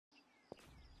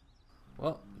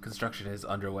Well, construction is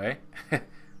underway.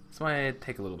 This might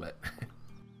take a little bit.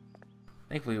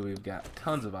 Thankfully, we've got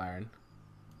tons of iron.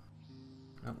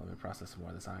 Oh, let me process some more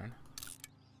of this iron.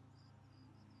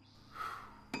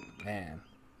 Man,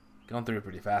 going through it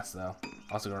pretty fast though.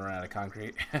 Also going to run out of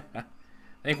concrete.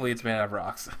 Thankfully, it's made out of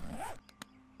rocks.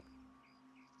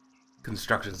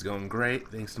 Construction's going great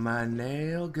thanks to my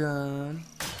nail gun.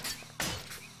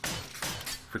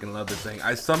 Freaking love this thing.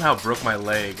 I somehow broke my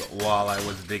leg while I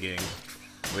was digging,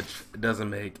 which doesn't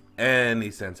make any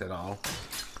sense at all.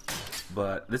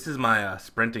 But this is my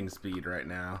sprinting speed right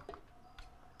now.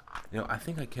 You know, I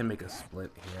think I can make a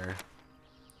split here.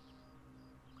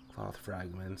 Cloth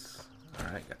fragments.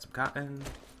 Alright, got some cotton.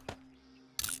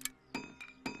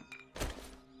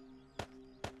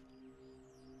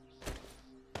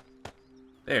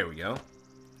 There we go.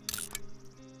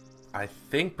 I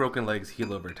think broken legs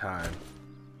heal over time.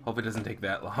 Hope it doesn't take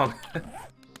that long.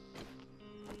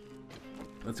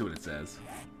 Let's see what it says.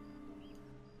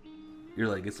 Your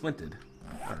leg is splinted.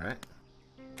 Alright.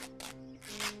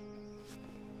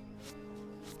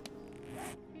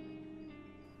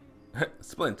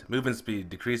 Splint. Movement speed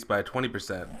decreased by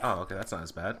 20%. Oh, okay, that's not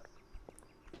as bad.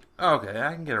 Oh, okay,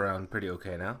 I can get around pretty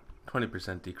okay now.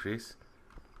 20% decrease.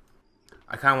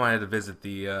 I kind of wanted to visit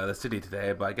the city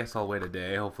today, but I guess I'll wait a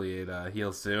day. Hopefully it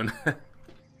heals soon.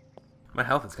 My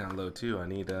health is kind of low too. I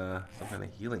need some kind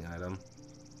of healing item.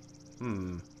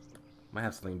 Might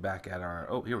have something back at our...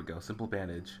 Oh, here we go. Simple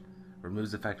bandage.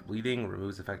 Removes effect bleeding.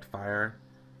 Removes effect fire.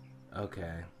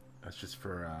 Okay. That's just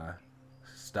for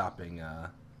stopping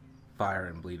fire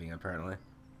and bleeding, apparently.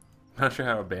 Not sure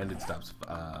how a bandage stops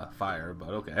fire, but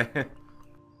okay.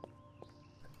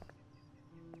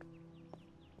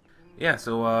 Yeah,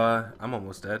 so I'm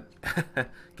almost dead.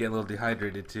 Getting a little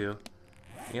dehydrated too.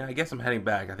 Yeah, I guess I'm heading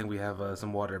back. I think we have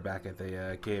some water back at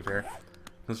the cave here.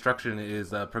 Construction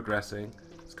is progressing.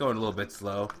 It's going a little bit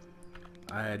slow.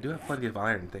 I do have plenty of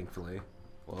iron, thankfully.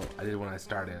 Well, I did when I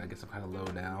started. I guess I'm kind of low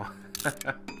now.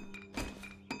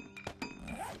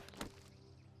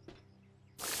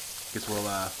 Guess we'll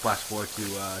flash forward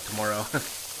to tomorrow.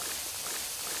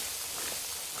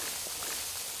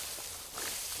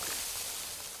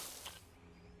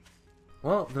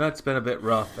 Well, the night's been a bit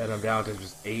rough, and I'm down to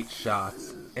just 8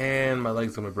 shots. And my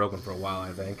leg's gonna be broken for a while,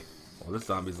 I think. Well, this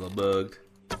zombie's a little bugged.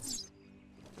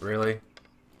 Really?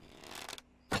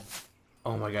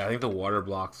 Oh my god, I think the water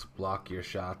blocks block your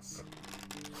shots.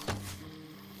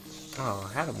 Oh,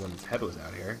 I had him when his head was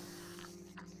out here.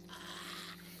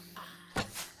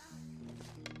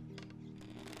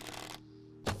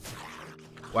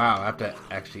 Wow, I have to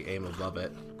actually aim above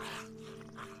it.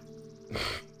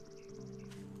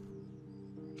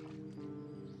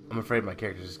 I'm afraid my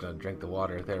character's just gonna drink the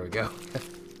water. There we go.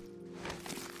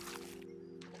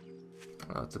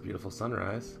 Oh, it's a beautiful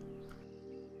sunrise.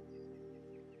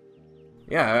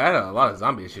 Yeah, I had a lot of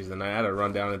zombie issues and I had to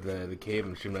run down into the cave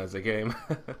and shoot them as they came.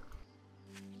 You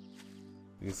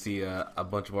can see a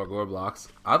bunch more gore blocks.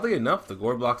 Oddly enough, the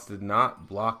gore blocks did not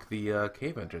block the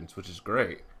cave entrance, which is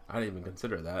great. I didn't even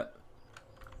consider that.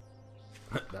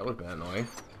 That would have been annoying.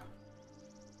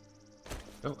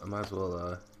 Oh, I might as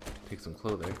well take some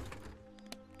clothing.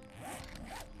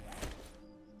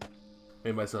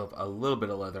 Made myself a little bit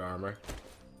of leather armor.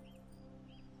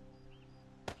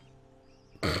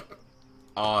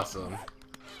 Awesome.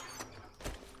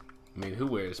 I mean, who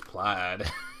wears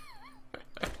plaid?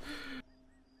 Just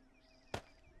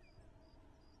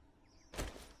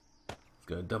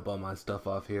gonna dump all my stuff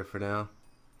off here for now.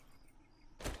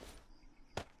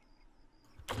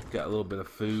 Got a little bit of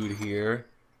food here.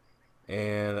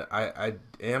 And I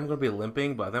am going to be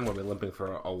limping, but I think I'm going to be limping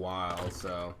for a while,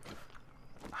 so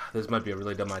this might be a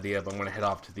really dumb idea, but I'm going to head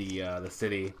off to the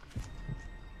city.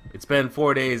 It's been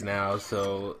 4 days now,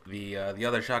 so the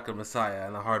other Shotgun Messiah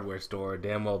in the hardware store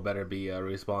damn well better be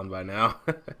respawned by now.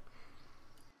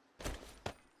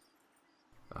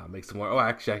 Make some more. Oh,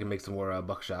 actually, I can make some more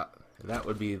buckshot. That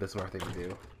would be the smart thing to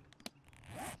do.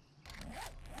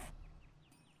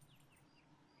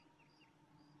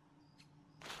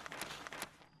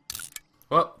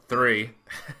 Well, 3.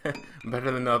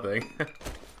 Better than nothing.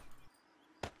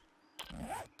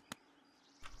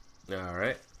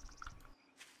 Alright.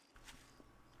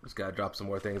 Just gotta drop some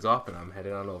more things off and I'm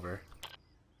heading on over.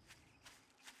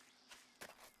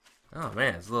 Oh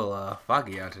man, it's a little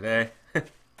foggy out today.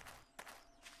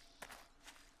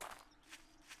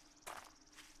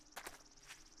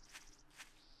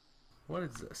 What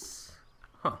is this?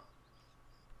 Huh.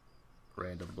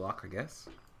 Random block, I guess.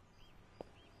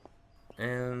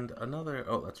 And another...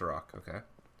 Oh, that's a rock. Okay.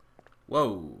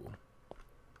 Whoa.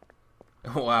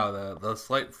 Wow, the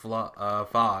slight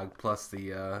fog plus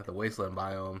the wasteland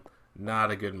biome,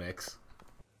 not a good mix.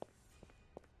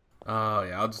 Oh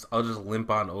yeah, I'll just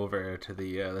limp on over to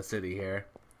the city here.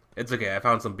 It's okay. I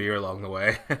found some beer along the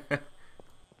way.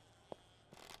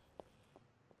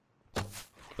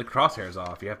 The crosshair's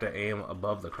off. You have to aim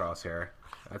above the crosshair.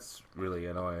 That's really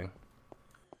annoying.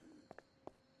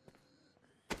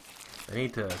 They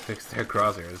need to fix their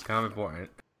crosshair. It's kind of important.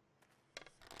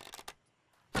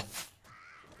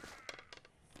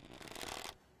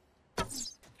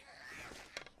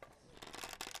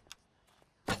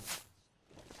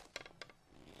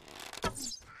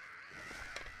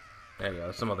 There you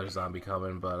go. Some other zombie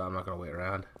coming, but I'm not gonna wait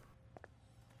around.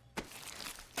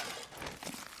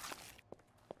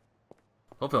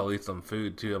 Hopefully I'll eat some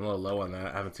food too. I'm a little low on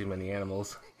that. I haven't seen many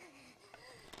animals.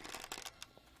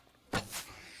 Well,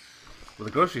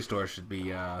 the grocery store should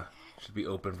be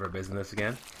open for business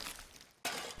again.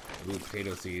 Ooh,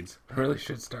 potato seeds. I really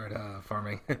should start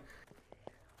farming.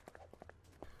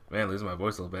 Man, losing my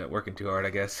voice a little bit. Working too hard,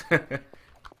 I guess.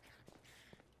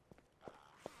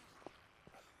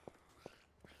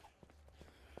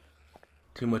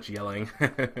 Too much yelling.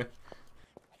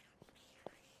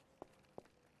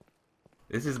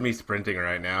 This is me sprinting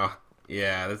right now.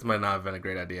 Yeah, this might not have been a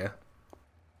great idea.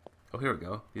 Oh, here we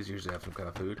go. These usually have some kind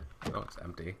of food. Oh, it's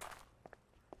empty.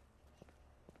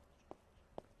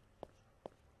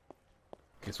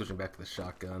 Okay, switching back to the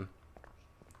shotgun.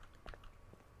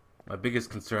 My biggest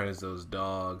concern is those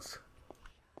dogs.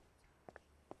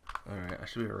 Alright, I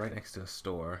should be right next to a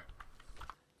store.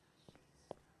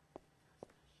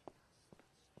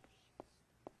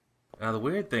 Now the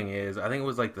weird thing is, I think it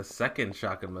was like the second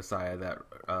Shotgun Messiah that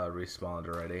respawned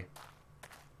already.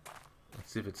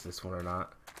 Let's see if it's this one or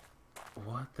not.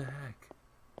 What the heck?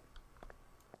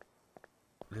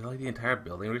 Did like the entire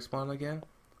building respawn again?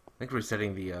 I think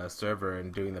resetting the server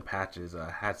and doing the patches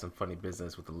had some funny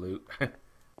business with the loot. Let's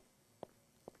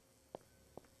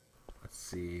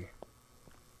see.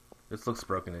 This looks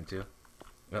broken into.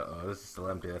 Uh-oh, this is still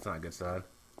empty. That's not a good sign.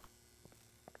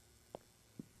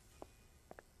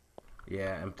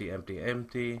 Yeah, empty, empty,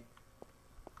 empty.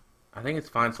 I think it's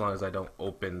fine so long as I don't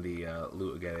open the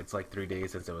loot again. It's like 3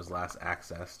 days since it was last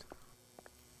accessed.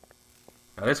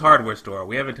 Now this hardware store,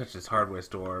 we haven't touched this hardware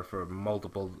store for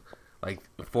multiple, like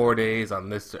 4 days on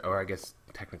this, or I guess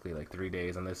technically like 3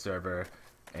 days on this server,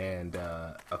 and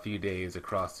a few days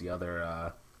across the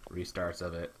other restarts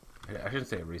of it. I shouldn't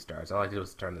say restarts. All I did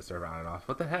was turn the server on and off.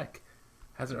 What the heck?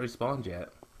 Hasn't respawned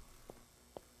yet.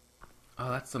 Oh,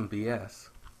 that's some BS.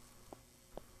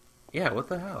 Yeah, what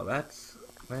the hell? That's...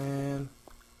 man...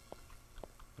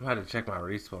 I'm gonna have to check my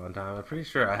respawn time. I'm pretty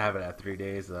sure I have it at 3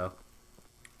 days, though.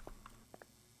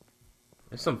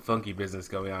 There's some funky business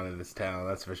going on in this town,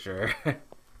 that's for sure. I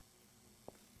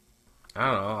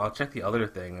don't know, I'll check the other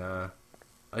thing.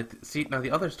 See, now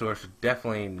the other store should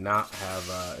definitely not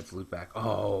have its loot back.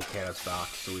 Oh, can of stock,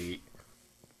 sweet.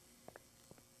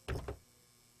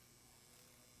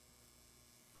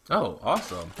 Oh,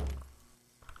 awesome.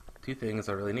 2 things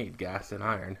I really need, gas and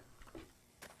iron.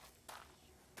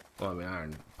 Well, I mean,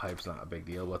 iron pipe's not a big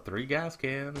deal, but 3 gas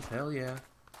cans, hell yeah.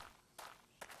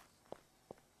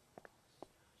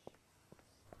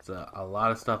 It's a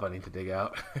lot of stuff I need to dig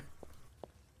out.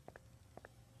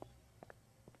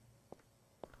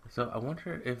 So, I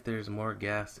wonder if there's more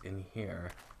gas in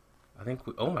here. I think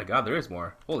oh my god, there is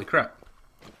more. Holy crap.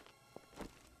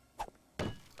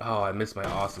 Oh, I missed my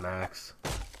awesome axe.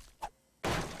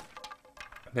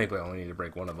 I think we only need to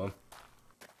break one of them.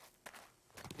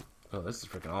 Oh, this is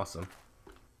freaking awesome.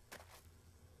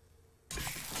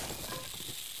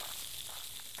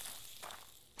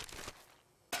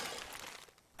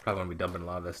 Probably gonna be dumping a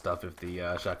lot of this stuff if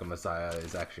the Shotgun Messiah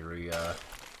is actually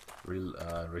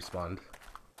respawned.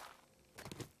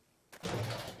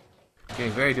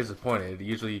 Getting very disappointed.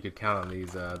 Usually you could count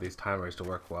on these timers to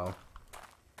work well.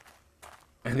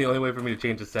 And the only way for me to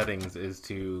change the settings is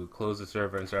to close the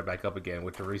server and start back up again,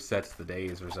 which resets the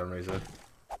days for some reason.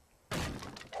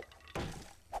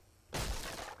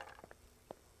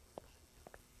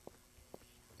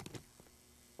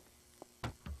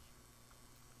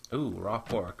 Ooh, raw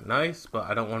pork. Nice, but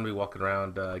I don't want to be walking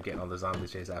around getting all the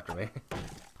zombies chase after me.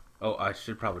 Oh, I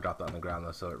should probably drop that on the ground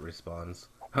though so it respawns.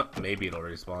 Maybe it'll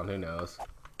respawn, who knows.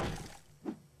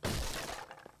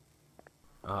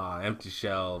 Ah, empty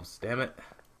shelves. Damn it.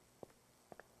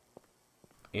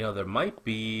 You know, there might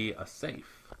be a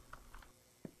safe.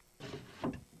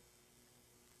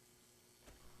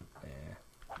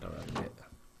 Don't really get.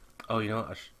 Oh, you know what?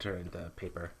 I should turn the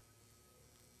paper.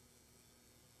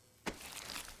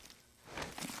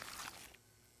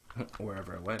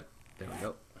 Wherever it went. There we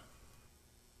go.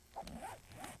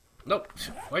 Nope.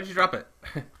 Why'd you drop it?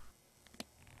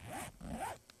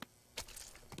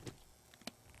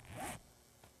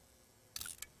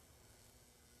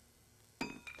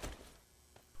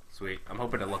 Sweet. I'm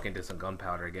hoping to look into some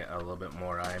gunpowder to get a little bit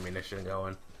more ammunition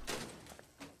going.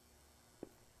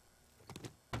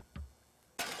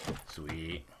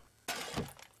 Sweet.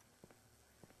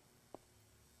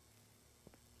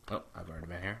 Oh, I've already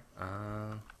been here.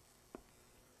 I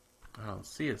don't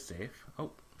see a safe.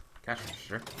 Oh, cash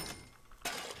register.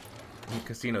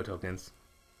 Casino tokens.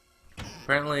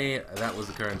 Apparently, that was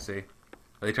the currency.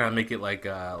 Are they trying to make it like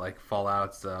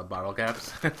Fallout's bottle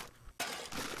caps?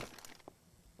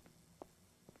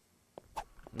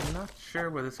 I'm not sure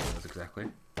where this goes exactly.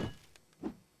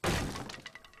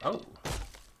 Oh,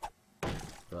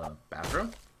 the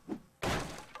bathroom.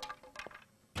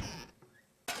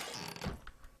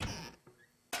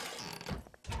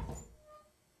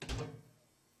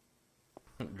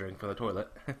 Drink from the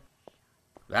toilet.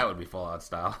 That would be Fallout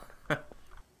style.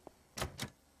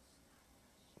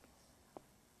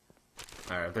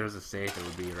 Alright, if there's a safe, it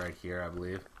would be right here, I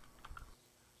believe.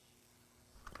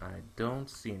 I don't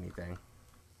see anything.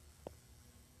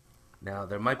 Now,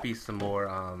 there might be some more,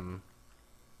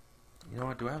 You know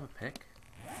what, do I have a pick?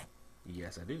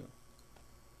 Yes, I do.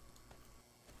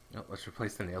 Oh, let's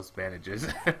replace the nails with bandages.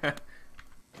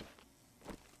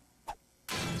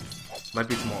 Might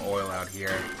be some more oil out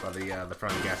here by the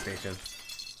front gas station.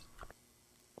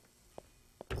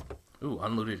 Ooh,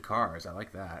 unlooted cars. I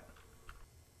like that.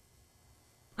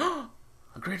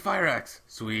 A great fire axe.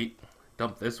 Sweet.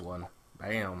 Dump this one.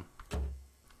 Bam.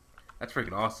 That's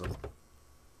freaking awesome.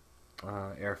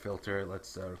 Air filter.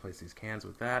 Let's replace these cans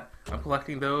with that. I'm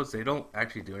collecting those. They don't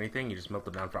actually do anything. You just melt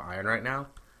them down for iron right now.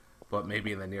 But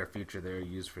maybe in the near future they're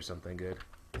used for something good.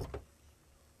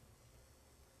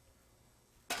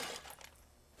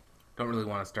 Don't really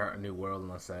want to start a new world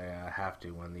unless I have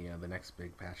to when the next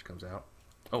big patch comes out.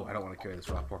 Oh, I don't want to carry this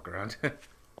raw pork around.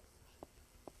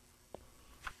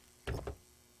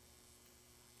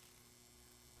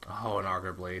 Oh, an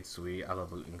auger blade, sweet. I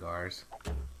love looting cars.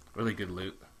 Really good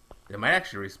loot. They might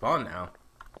actually respawn now.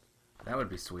 That would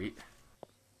be sweet.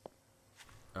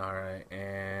 Alright,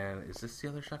 and is this the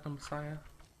other shotgun Messiah?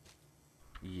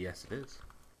 Yes, it is.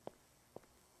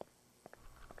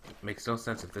 Makes no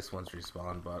sense if this one's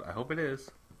respawned, but I hope it is.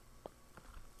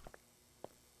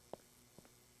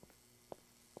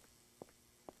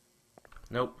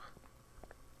 Nope.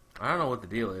 I don't know what the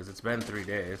deal is. It's been 3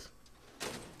 days.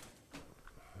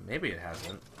 Maybe it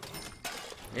hasn't.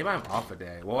 Maybe I'm off a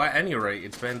day. Well, at any rate,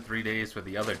 it's been 3 days for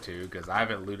the other two, because I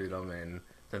haven't looted them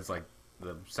since, like,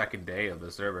 the second day of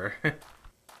the server.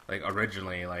 Like,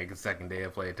 originally, like, the second day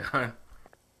of playtime.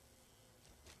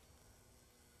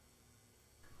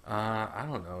 I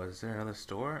don't know. Is there another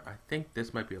store? I think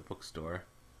this might be a bookstore.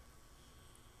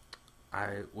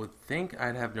 I would think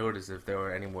I'd have noticed if there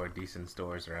were any more decent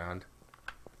stores around.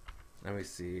 Let me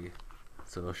see.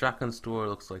 So a shotgun store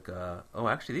looks like oh,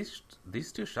 actually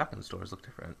these two shotgun stores look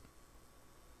different.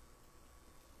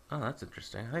 Oh, that's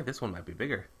interesting. I think this one might be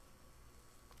bigger.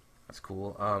 That's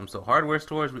cool. So hardware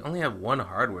stores, we only have one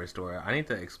hardware store. I need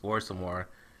to explore some more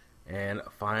and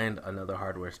find another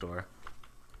hardware store.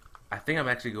 I think I'm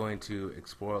actually going to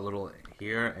explore a little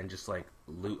here and just like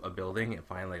loot a building and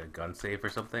find like a gun safe or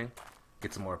something.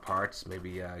 Get some more parts,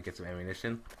 maybe get some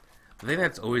ammunition. The thing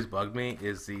that's always bugged me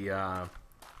is the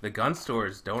gun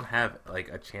stores don't have like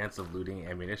a chance of looting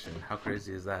ammunition. How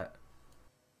crazy is that?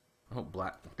 Oh,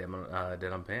 black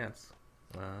denim pants.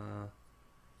 I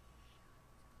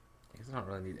guess I don't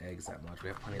really need eggs that much. We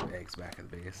have plenty of eggs back at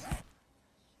the base.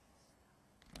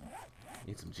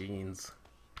 Need some jeans.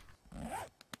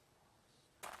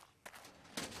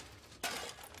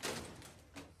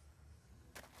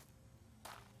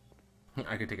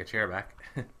 I could take a chair back.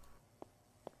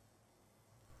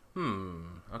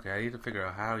 Okay, I need to figure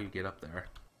out how you get up there.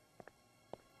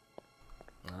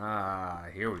 Ah,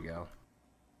 here we go.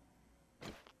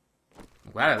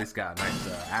 I'm glad I at least got a nice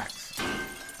axe.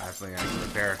 That's something I can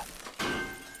repair.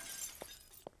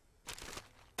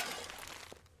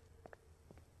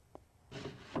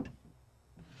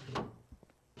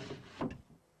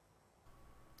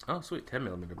 Oh, sweet,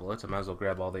 10mm bullets. I might as well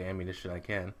grab all the ammunition I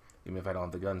can, even if I don't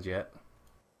have the guns yet.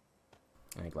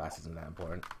 Any glass isn't that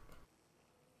important.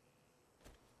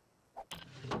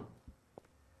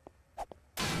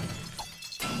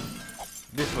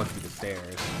 This must be the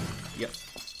stairs. Yep.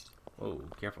 Whoa,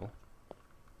 careful.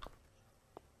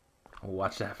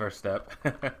 Watch that first step.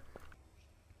 I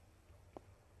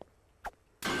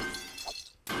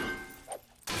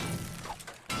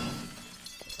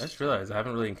just realized I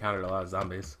haven't really encountered a lot of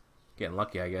zombies. Getting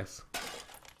lucky, I guess.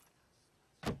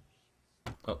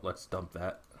 let's dump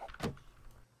that.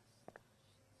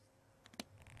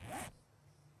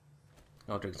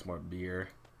 I'll drink some more beer.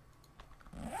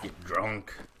 Get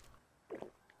drunk.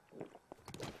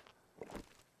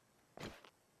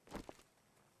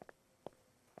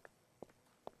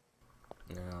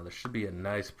 Now, there should be a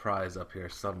nice prize up here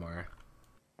somewhere.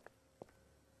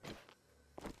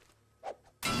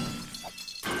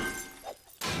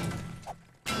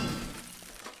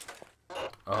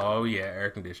 Oh yeah, air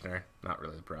conditioner. Not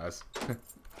really the prize.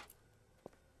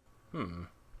 Hmm.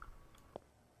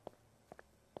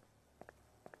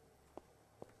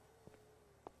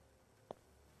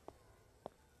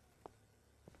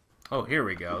 Oh, here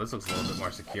we go. This looks a little bit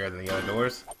more secure than the other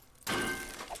doors. The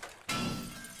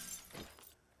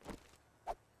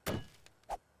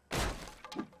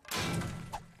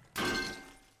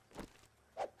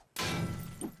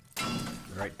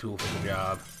right tool for the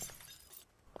job.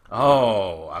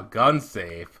 Oh, a gun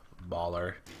safe.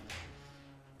 Baller.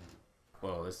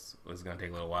 Whoa, this was gonna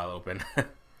take a little while to open.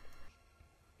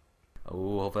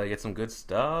 Oh, hopefully I get some good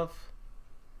stuff.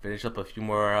 Finish up a few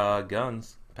more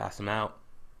guns. Pass them out.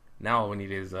 Now all we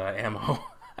need is ammo.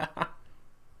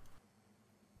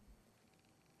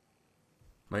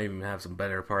 Might even have some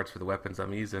better parts for the weapons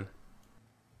I'm using.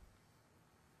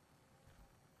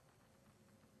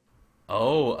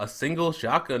 Oh, a single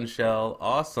shotgun shell.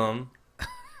 Awesome.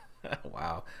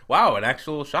 Wow. Wow, an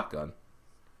actual shotgun.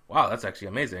 Wow, that's actually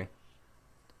amazing.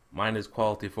 Mine is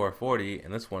quality 440,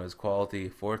 and this one is quality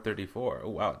 434. Oh,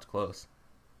 wow, it's close.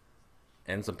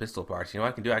 And some pistol parts. You know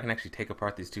what I can do? I can actually take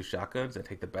apart these two shotguns and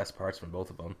take the best parts from both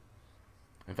of them.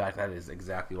 In fact, that is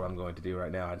exactly what I'm going to do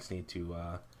right now. I just need to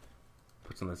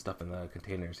put some of this stuff in the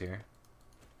containers here.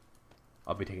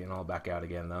 I'll be taking it all back out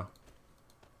again, though.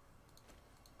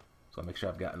 So I'll make sure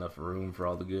I've got enough room for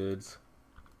all the goods.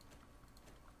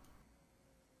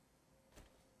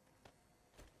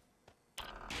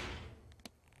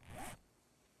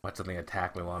 Let something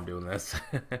attack me while I'm doing this.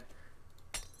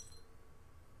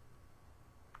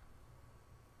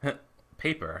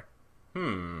 Paper.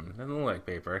 Doesn't look like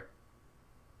paper.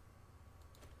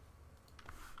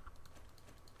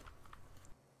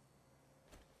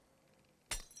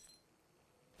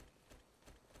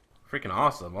 Freaking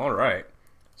awesome. Alright.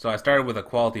 So I started with a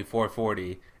quality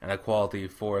 440 and a quality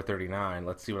 439.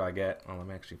 Let's see what I get. Oh, let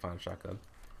me actually find a shotgun.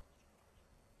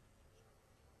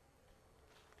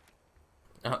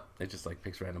 Oh, it just like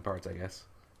picks random parts, I guess.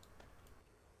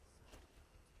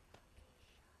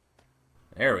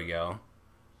 There we go.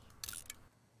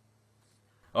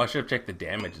 Oh, I should have checked the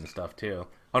damage and stuff too.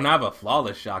 Oh, now I have a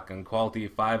flawless shotgun, quality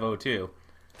 502.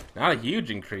 Not a huge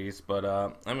increase, but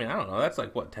I mean, I don't know. That's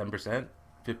like what, 10%,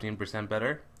 15%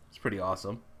 better. It's pretty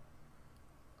awesome.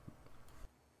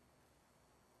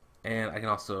 And I can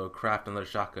also craft another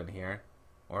shotgun here,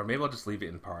 or maybe I'll just leave it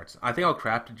in parts. I think I'll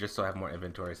craft it just so I have more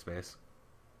inventory space.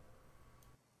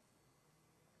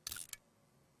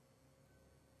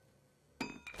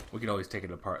 We can always take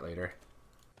it apart later.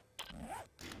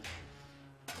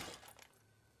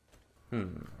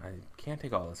 I can't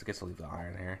take all this. I guess I'll leave the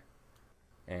iron here.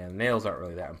 And nails aren't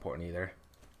really that important either.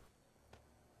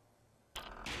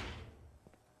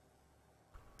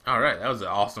 Alright, that was an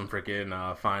awesome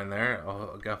freaking find there.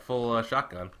 Oh, got a full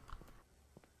shotgun.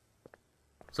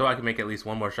 So I can make at least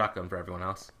one more shotgun for everyone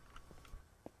else.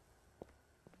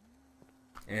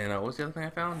 And what was the other thing I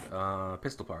found?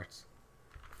 Pistol parts.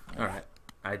 Alright.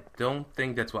 I don't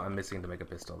think that's what I'm missing to make a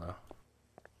pistol, though.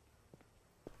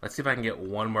 Let's see if I can get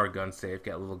one more gun safe,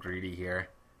 get a little greedy here.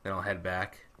 Then I'll head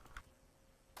back.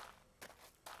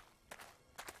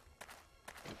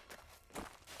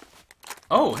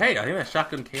 Oh, hey, I think that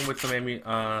shotgun came with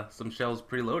some shells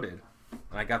preloaded.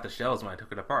 And I got the shells when I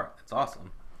took it apart. That's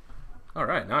awesome.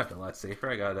 Alright, now I feel a lot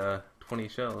safer. I got 20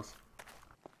 shells.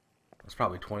 There's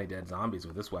probably 20 dead zombies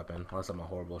with this weapon, unless I'm a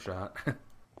horrible shot.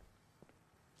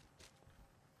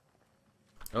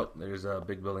 Oh, there's a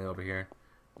big building over here.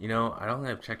 You know, I don't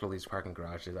think I've checked all these parking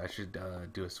garages. I should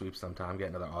do a sweep sometime, get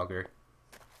another auger.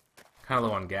 Kind of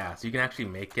low on gas. You can actually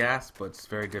make gas, but it's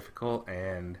very difficult,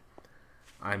 and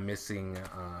I'm missing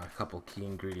a couple key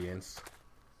ingredients,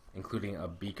 including a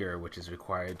beaker, which is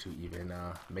required to even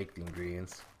make the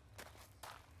ingredients.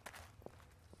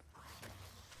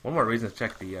 One more reason to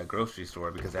check the grocery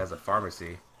store, because it has a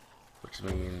pharmacy, which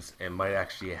means it might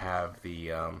actually have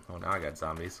the, oh, now I got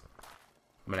zombies.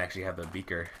 I might actually have the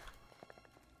beaker.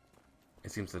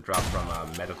 It seems to drop from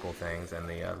medical things and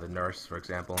the nurse, for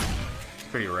example. It's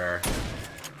pretty rare.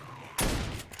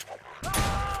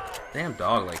 Damn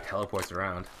dog, like, teleports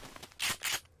around.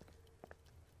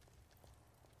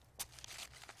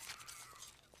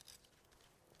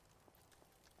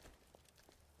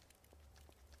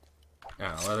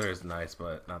 Oh, leather is nice,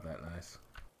 but not that nice.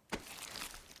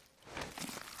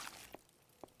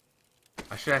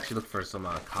 I should actually look for some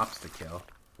cops to kill.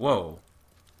 Whoa!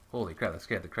 Holy crap, that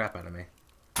scared the crap out of me.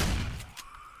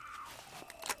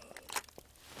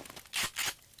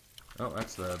 Oh,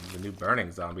 that's the new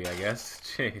burning zombie, I guess.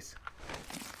 Jeez.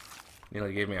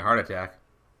 Nearly gave me a heart attack.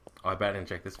 Oh, I bet I didn't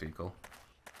check this vehicle.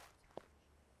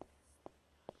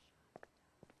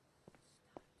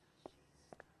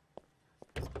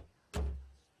 I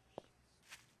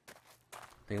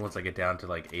think once I get down to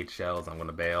like 8 shells, I'm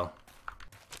gonna bail.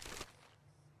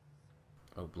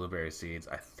 Oh, blueberry seeds.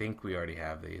 I think we already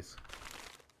have these.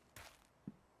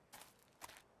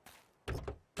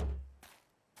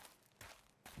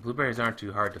 Blueberries aren't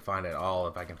too hard to find at all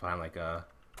if I can find like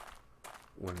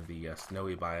one of the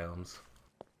snowy biomes.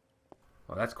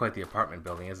 Well, that's quite the apartment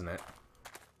building, isn't it?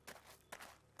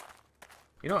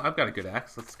 You know, I've got a good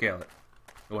axe. Let's scale it.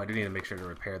 Oh, I do need to make sure to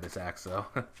repair this axe, though.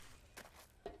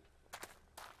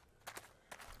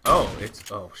 Oh,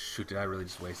 it's... Oh, shoot, did I really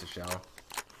just waste a shell?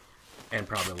 And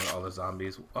probably all the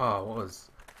zombies. Oh, what was...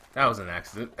 That was an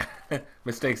accident.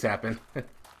 Mistakes happen.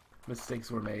 Mistakes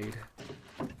were made.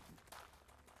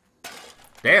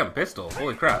 Damn, pistol.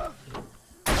 Holy crap.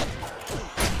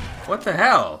 What the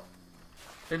hell?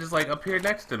 They just, like, appeared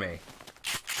next to me.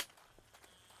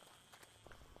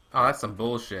 Oh, that's some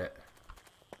bullshit.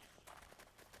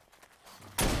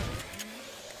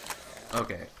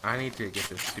 Okay, I need to get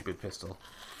this stupid pistol.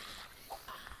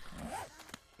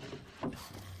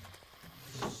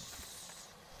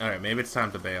 Alright, maybe it's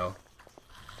time to bail.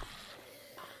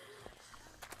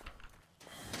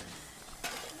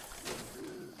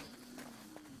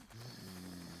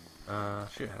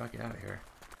 Shoot, how do I get out of here?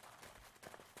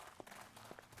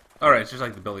 Alright, it's just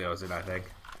like the building I was in, I think.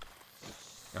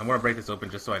 I'm gonna break this open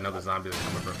just so I know the zombies are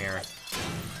coming from here.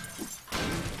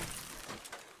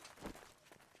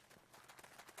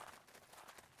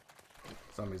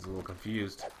 Zombie's a little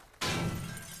confused.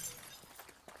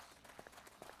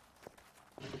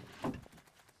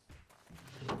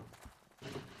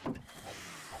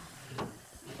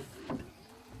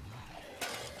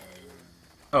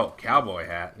 Oh, cowboy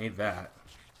hat. Need that.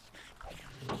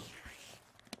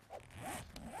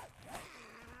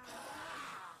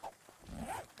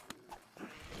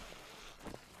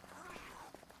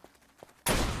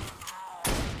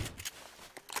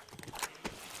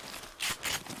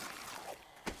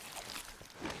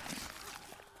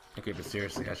 Okay, but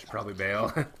seriously, I should probably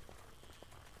bail.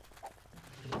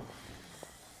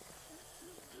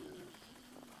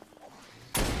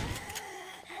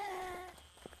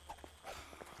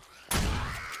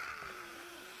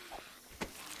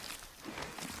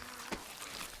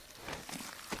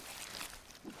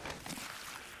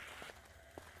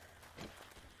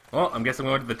 Well, I'm guessing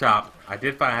I'm going to the top. I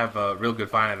did have a real good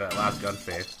find at that last gun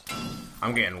safe.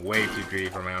 I'm getting way too greedy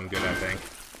for my own good, I think.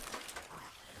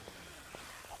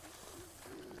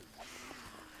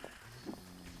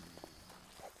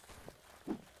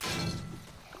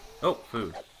 Oh,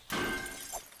 food.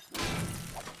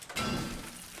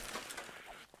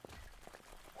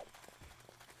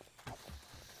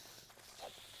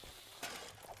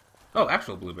 Oh,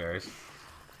 actual blueberries.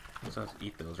 So let's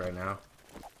eat those right now.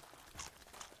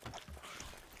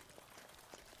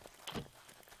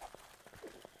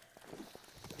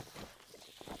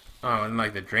 Oh, and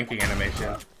like the drinking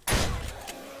animation.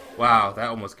 Wow, that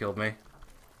almost killed me.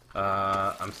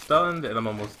 I'm stunned and I'm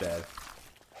almost dead.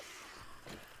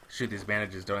 Shoot, these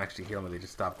bandages don't actually heal me, they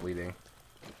just stop bleeding.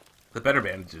 The better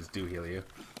bandages do heal you.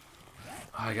 Oh,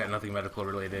 I got nothing medical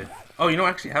related. Oh, you don't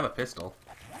actually have a pistol.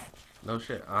 No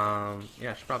shit. Yeah,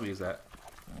 I should probably use that.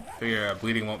 Figure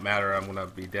bleeding won't matter, I'm gonna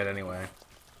be dead anyway.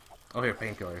 Oh, here,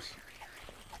 painkillers.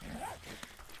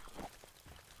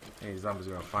 Hey, these zombies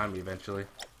are gonna find me eventually.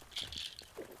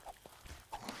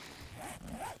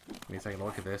 Give me a second to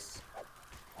look at this.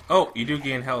 Oh, you do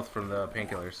gain health from the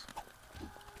painkillers.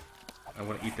 I'm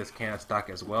gonna eat this can of stock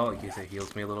as well in case it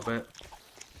heals me a little bit.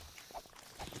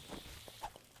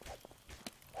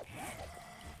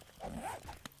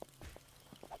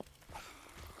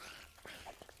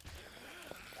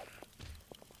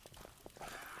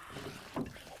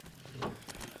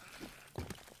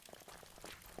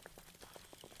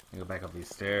 Go back up these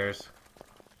stairs.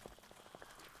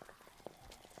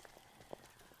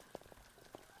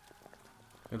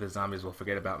 Maybe the zombies will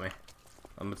forget about me.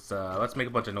 Let's make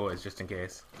a bunch of noise just in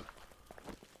case.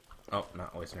 Oh,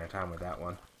 not wasting our time with that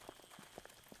one.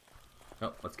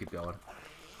 Oh, let's keep going.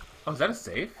 Oh, is that a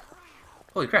safe?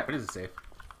 Holy crap, it is a safe.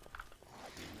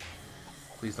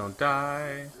 Please don't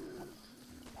die.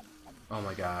 Oh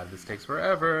my god, this takes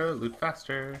forever. Loot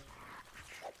faster.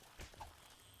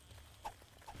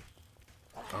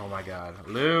 Oh my god.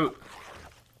 Loot!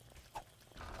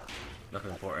 Nothing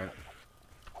important.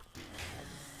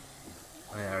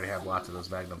 I already have lots of those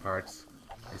Magnum parts.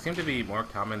 They seem to be more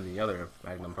common than the other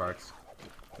Magnum parts.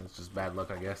 It's just bad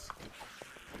luck, I guess.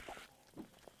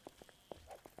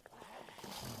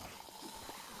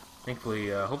 Thankfully,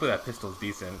 hopefully that pistol's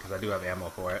decent, because I do have ammo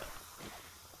for it.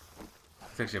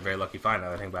 It's actually a very lucky find now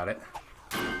that I think about it.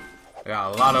 I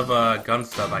got a lot of gun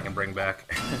stuff I can bring back.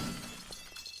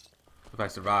 If I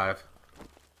survive.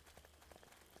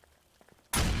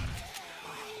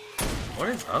 What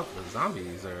is up? The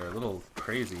zombies are a little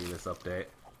crazy this update.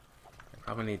 I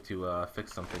probably need to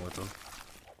fix something with them.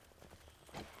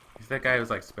 He's that guy who's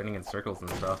like spinning in circles and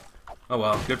stuff. Oh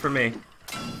well, good for me.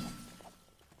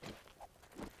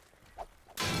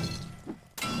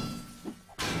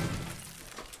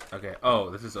 Okay, oh,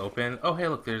 this is open. Oh, hey,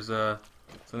 look, there's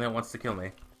something that wants to kill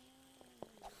me.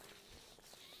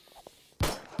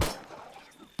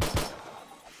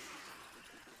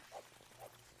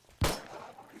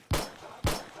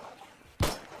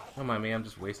 Don't mind me, I'm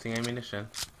just wasting ammunition.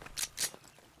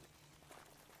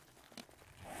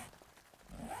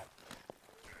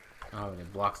 Oh, we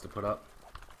need blocks to put up.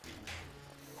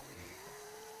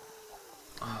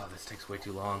 Oh, this takes way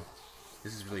too long.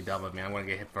 This is really dumb of me. I'm gonna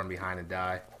get hit from behind and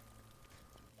die.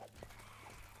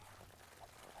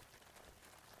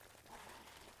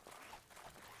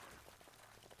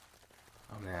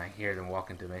 Oh man, I hear them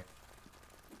walking to me.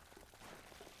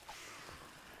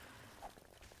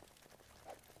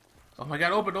 Oh my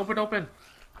god, open, open, open!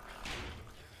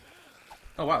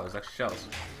 Oh wow, there's extra shells.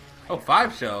 Oh,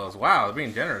 5 shells! Wow, they're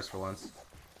being generous for once.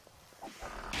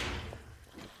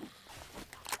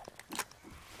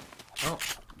 Oh,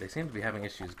 they seem to be having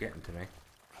issues getting to me.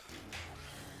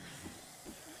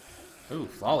 Ooh,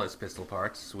 flawless pistol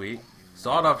parts, sweet.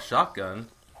 Sawed-off shotgun.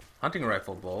 Hunting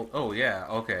rifle bolt. Oh yeah,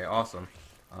 okay, awesome.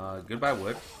 Goodbye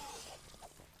wood.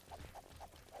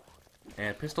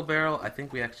 And pistol barrel, I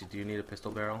think we actually do need a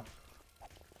pistol barrel.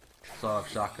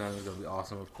 Sawed-off shotgun is going to be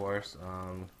awesome, of course.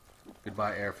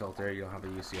 Goodbye air filter, you don't have a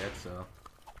use yet, so...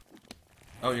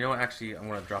 Oh, you know what, actually, I'm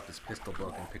going to drop this pistol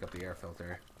book and pick up the air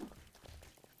filter.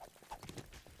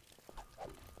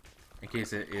 In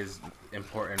case it is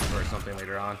important for something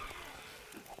later on.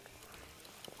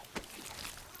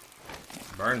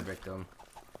 Burn victim.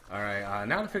 Alright,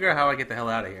 now to figure out how I get the hell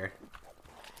out of here.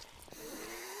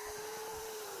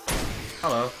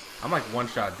 Hello. I'm like one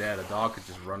shot dead. A dog could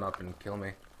just run up and kill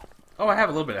me. Oh, I have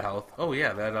a little bit of health. Oh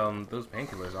yeah, that those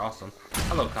painkillers are awesome.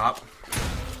 Hello, cop.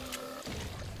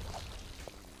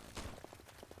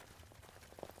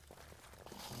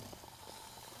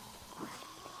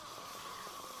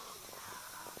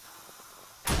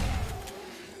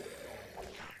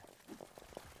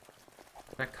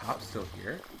 Is that cop still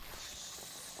here?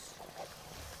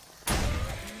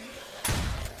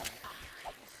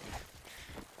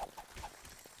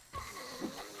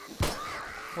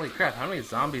 Holy crap, how many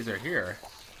zombies are here?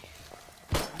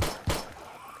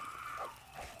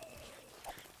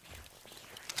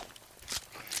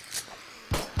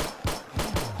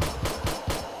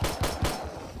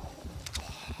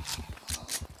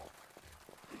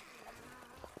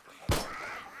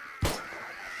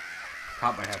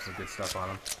 Cop might have some good stuff on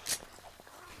him.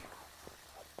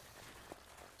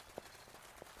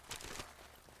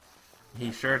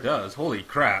 He sure does. Holy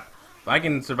crap. If I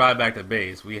can survive back to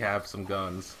base, we have some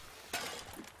guns.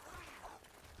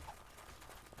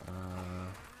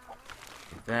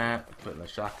 That, put in the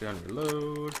shotgun,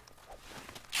 reload.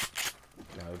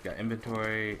 Now we've got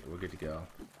inventory, we're good to go.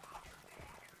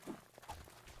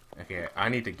 Okay, I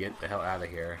need to get the hell out of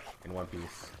here in one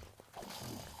piece.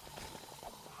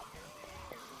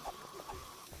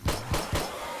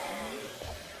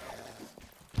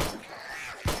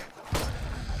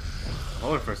 I'm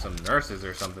hoping for some nurses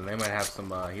or something. They might have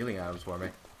some healing items for me.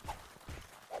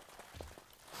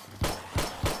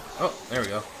 Oh, there we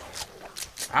go.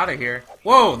 Out of here.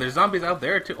 Whoa, there's zombies out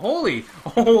there too.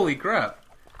 Holy crap.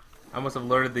 I must have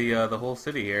alerted the whole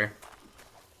city here.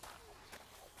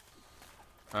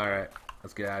 Alright,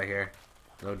 let's get out of here.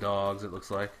 No dogs, it looks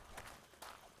like.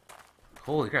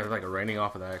 Holy crap, they're like raining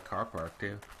off of that car park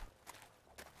too.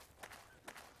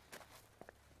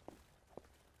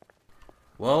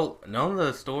 Well, none of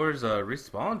the stores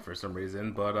respawned for some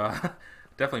reason, but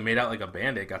definitely made out like a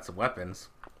bandit, got some weapons.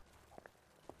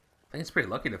 I think it's pretty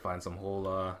lucky to find some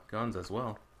whole guns as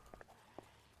well.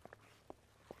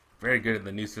 Very good at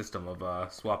the new system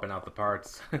of swapping out the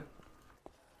parts.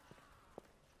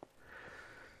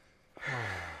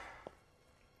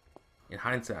 In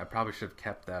hindsight, I probably should have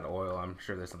kept that oil. I'm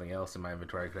sure there's something else in my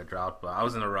inventory I could have dropped, but I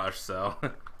was in a rush, so...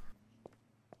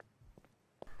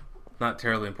 Not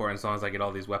terribly important as long as I get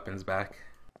all these weapons back.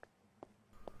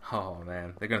 Oh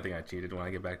man, they're gonna think I cheated when I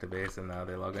get back to base and now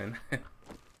they log in.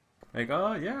 Like,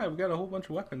 oh yeah, we've got a whole bunch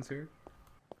of weapons here.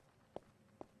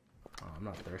 Oh, I'm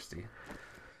not thirsty.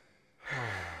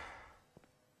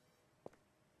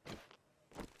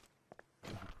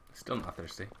 Still not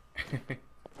thirsty.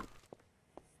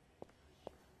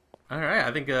 Alright,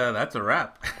 I think that's a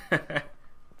wrap.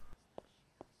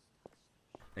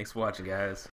 Thanks for watching,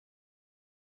 guys.